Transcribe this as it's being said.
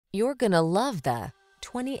You're gonna love the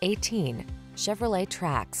 2018 Chevrolet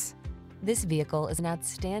Trax. This vehicle is an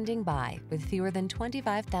outstanding buy with fewer than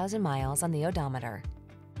 25,000 miles on the odometer.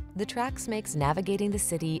 The Trax makes navigating the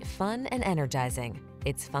city fun and energizing.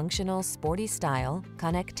 Its functional, sporty style,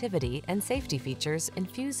 connectivity, and safety features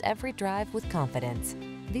infuse every drive with confidence.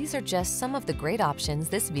 These are just some of the great options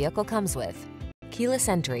this vehicle comes with: keyless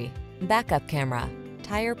entry, backup camera,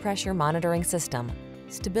 tire pressure monitoring system,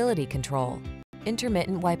 stability control,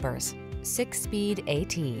 intermittent wipers, 6-speed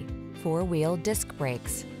AT, 4-wheel disc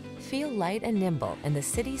brakes. Feel light and nimble in the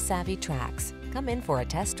city-savvy Trax. Come in for a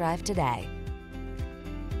test drive today.